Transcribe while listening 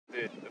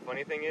Dude, the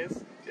funny thing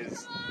is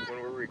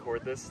when we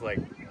record this, like,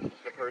 the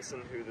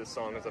person who this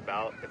song is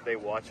about, if they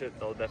watch it,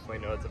 they'll definitely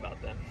know it's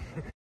about them.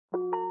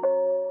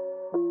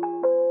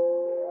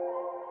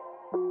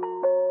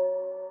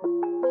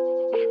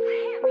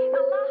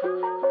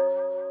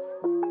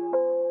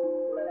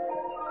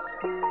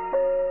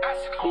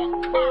 That's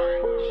called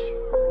courage.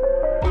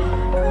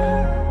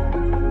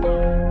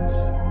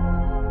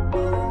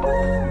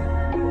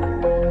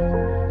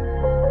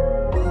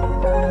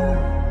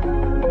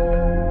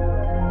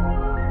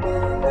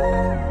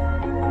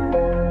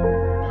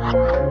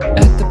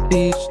 At the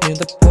beach near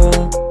the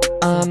pool,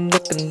 I'm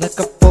looking like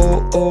a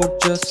fool,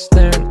 just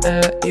staring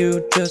at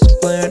you, just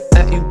glaring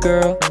at you,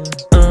 girl.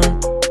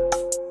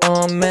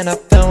 Oh man, I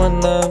fell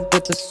in love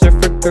with the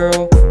surfer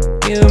girl.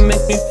 You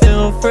make me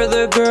feel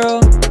further,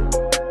 girl.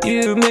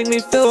 You make me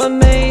feel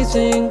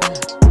amazing,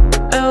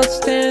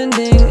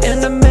 outstanding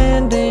and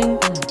demanding,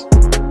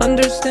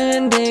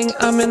 understanding.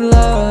 I'm in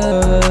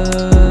love.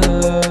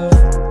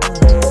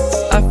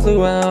 I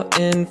flew out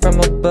in from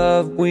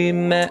above. We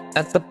met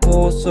at the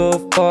pool,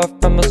 so far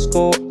from a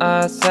school.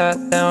 I sat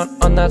down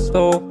on that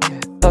stool,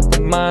 thought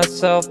to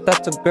myself,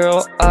 that's a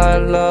girl I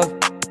love.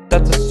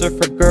 That's a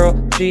surfer girl.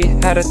 She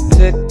had a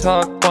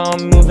tick-tock while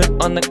I'm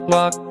moving on the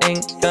clock.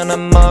 Ain't gonna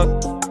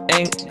mock,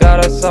 ain't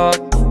gotta sock.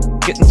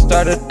 Getting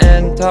started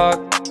and talk.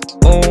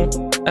 Oh,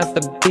 at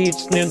the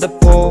beach near the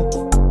pool,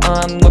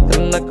 I'm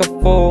looking like a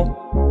fool.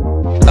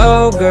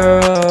 Oh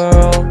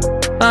girl,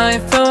 I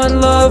fell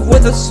in love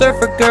with a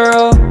surfer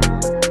girl.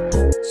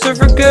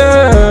 Surfer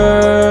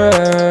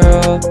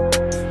girl,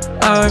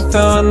 I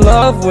fell in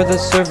love with a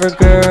surfer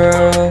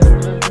girl.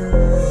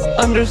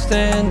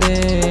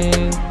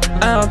 Understanding,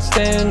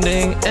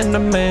 outstanding and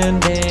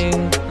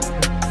demanding.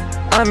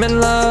 I'm in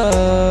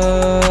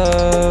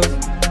love.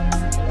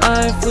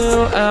 I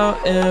flew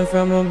out in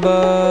from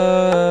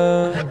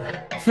above.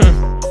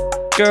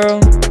 Girl,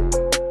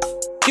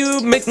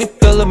 you make me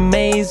feel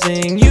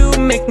amazing. You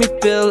make me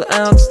feel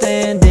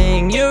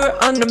outstanding. You're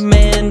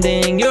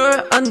undemanding,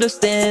 you're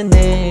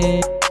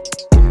understanding.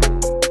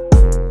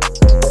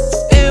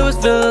 It was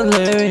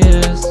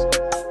hilarious.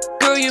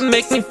 Girl, you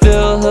make me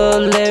feel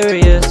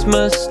hilarious,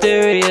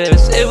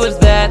 mysterious. It was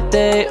that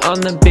day on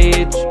the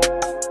beach,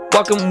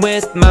 walking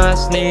with my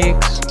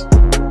sneaks,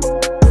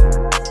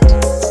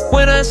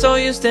 when I saw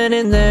you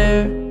standing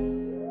there,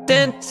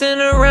 dancing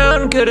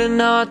around, couldn't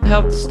not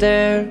help to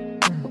stare.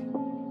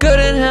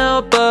 Couldn't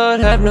help but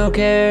have no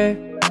care.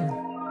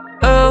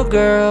 Oh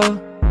girl,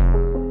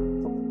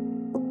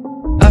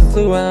 I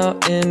flew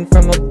out in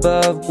from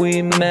above.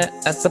 We met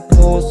at the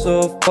pool,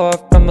 so far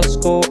from a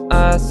school.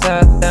 I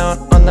sat down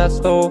on that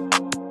stool,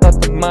 thought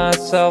to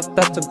myself,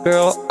 that's a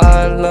girl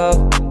I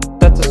love.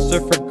 That's a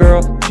surfer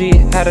girl. She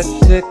had a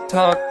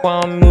tick-tock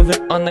while I'm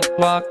moving on the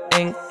clock.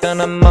 Ain't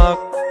gonna mock,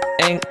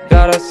 ain't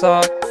gotta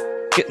sock.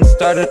 Getting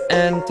started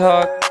and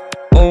talk.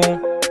 Oh,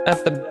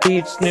 at the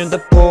beach near the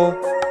pool,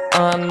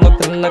 I'm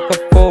looking like a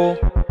fool.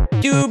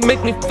 You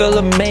make me feel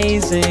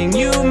amazing.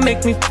 You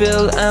make me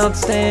feel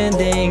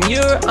outstanding.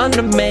 You're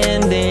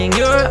undemanding,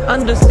 you're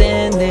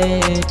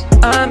understanding.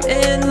 I'm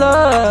in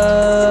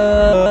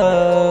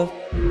love.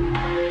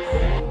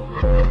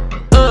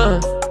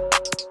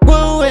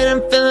 Woo, when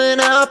I'm feeling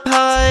up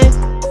high.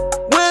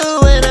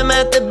 Woo, when I'm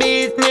at the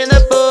beach near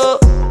the pool,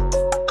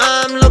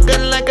 I'm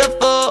looking like a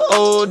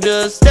fool,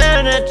 just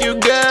staring at you,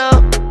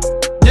 girl.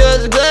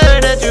 Just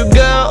glaring at you,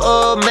 girl.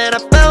 Oh man, I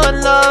fell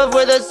in love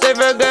with a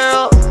surfer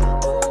girl.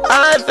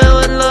 I fell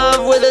in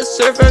love with a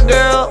surfer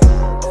girl.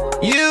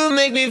 You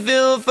make me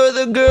feel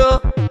further,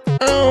 girl.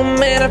 Oh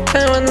man, I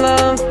fell in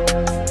love.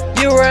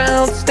 You were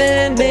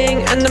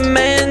outstanding and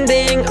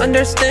demanding,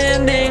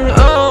 understanding.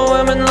 Oh,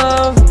 I'm in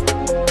love.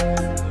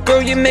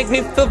 Girl, you make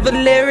me feel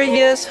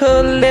hilarious,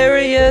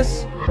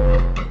 hilarious.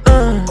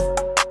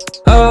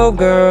 Oh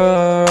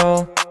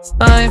girl,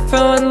 I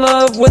fell in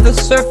love with a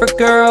surfer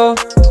girl.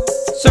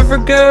 Surfer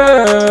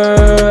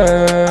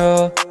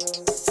girl,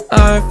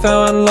 I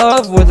fell in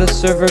love with a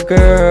surfer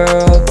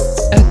girl.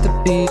 At the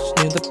beach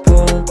near the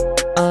pool,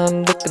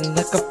 I'm looking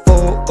like a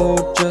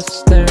fool, just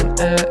staring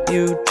at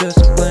you,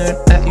 just glaring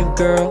at you,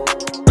 girl.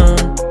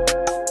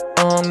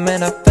 Oh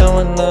man, I fell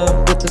in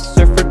love with a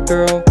surfer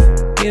girl.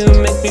 You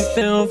make me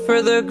feel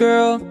further,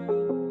 girl.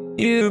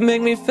 You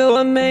make me feel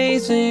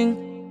amazing,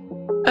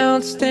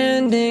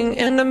 outstanding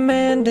and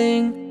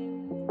demanding,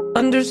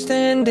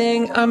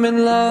 understanding. I'm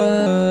in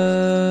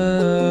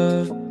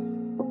love.